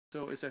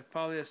So it's a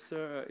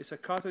polyester, it's a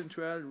cotton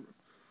thread.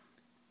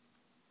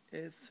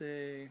 It's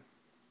a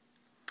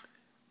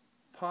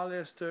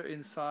polyester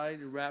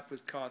inside wrapped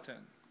with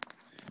cotton.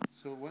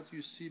 So what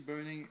you see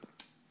burning,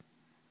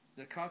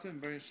 the cotton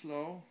burns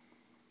slow,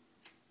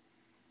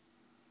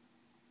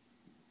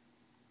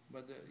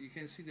 but you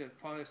can see the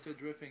polyester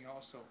dripping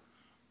also.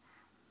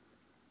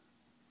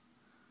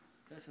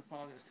 That's a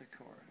polyester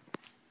core.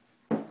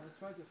 I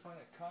tried to find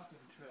a cotton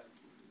thread.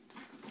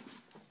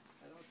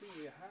 I don't think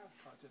we have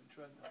cotton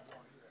thread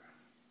anymore here.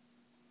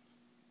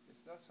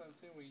 It's not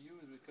something we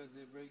use because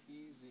they break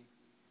easy.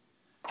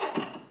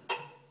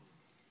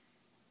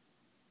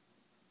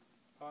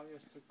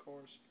 Polyester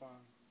core spun.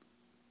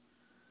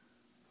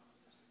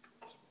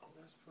 Polyester core spun.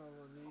 That's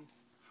probably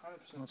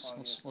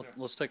 100% polyester.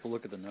 Let's take a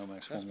look at the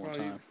Nomex one more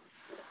time.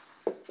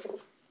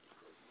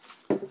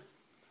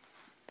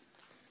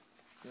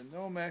 The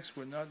Nomex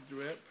will not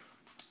drip.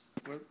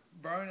 Will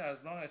burn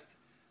as long as,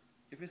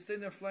 if it's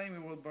in the flame,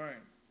 it will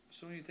burn. As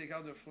soon as you take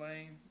out the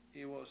flame,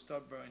 it will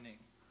stop burning.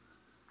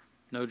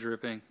 No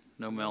dripping,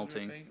 no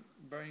melting. Dripping,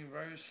 burning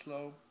very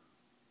slow.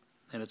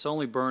 And it's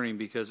only burning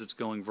because it's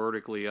going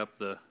vertically up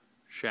the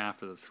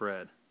shaft of the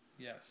thread.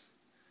 Yes.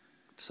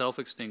 It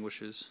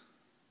self-extinguishes,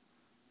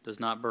 does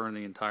not burn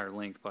the entire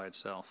length by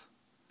itself.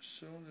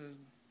 So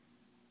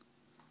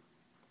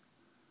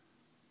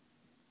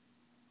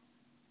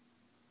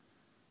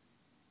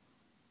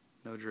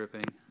no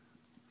dripping.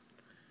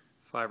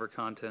 Fiber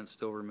content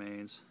still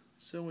remains.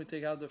 soon we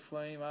take out the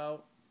flame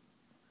out,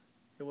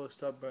 it will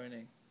stop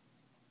burning.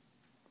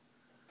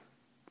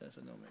 That's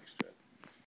a Nomex thread.